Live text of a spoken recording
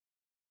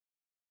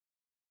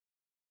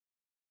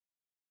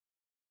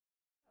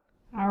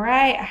All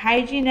right,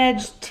 hygiene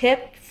edge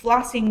tip,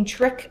 flossing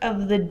trick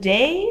of the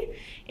day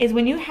is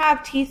when you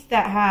have teeth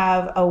that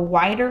have a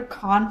wider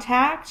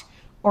contact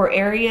or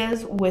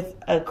areas with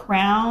a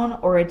crown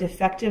or a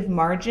defective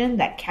margin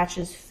that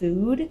catches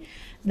food.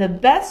 The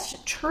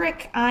best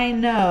trick I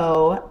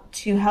know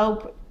to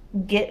help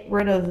get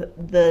rid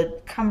of the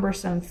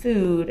cumbersome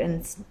food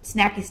and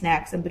snacky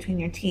snacks in between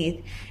your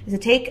teeth is to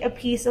take a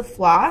piece of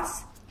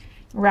floss,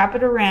 wrap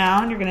it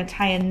around. You're going to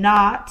tie a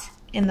knot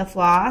in the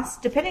floss.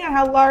 Depending on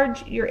how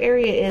large your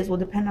area is will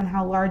depend on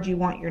how large you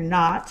want your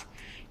knot.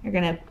 You're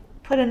going to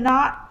put a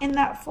knot in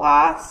that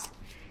floss,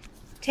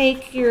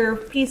 take your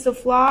piece of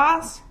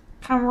floss,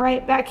 come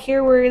right back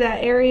here where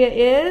that area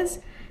is,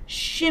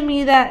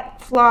 shimmy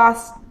that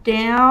floss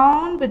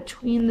down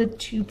between the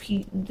two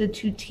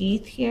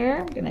teeth here.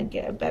 I'm going to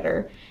get a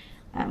better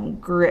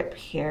grip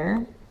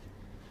here.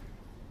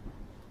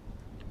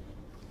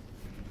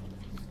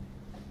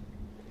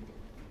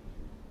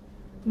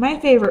 My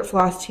favorite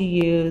floss to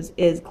use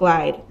is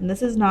Glide, and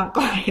this is not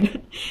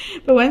Glide.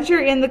 But once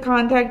you're in the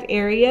contact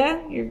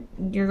area,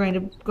 you're going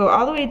to go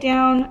all the way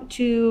down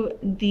to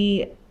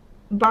the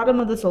bottom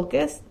of the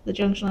sulcus, the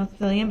junctional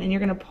epithelium, and you're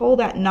going to pull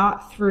that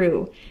knot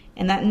through.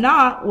 And that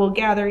knot will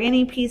gather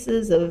any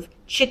pieces of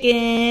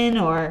chicken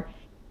or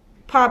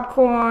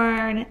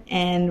popcorn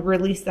and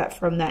release that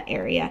from that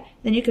area.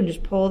 Then you can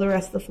just pull the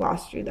rest of the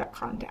floss through that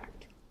contact.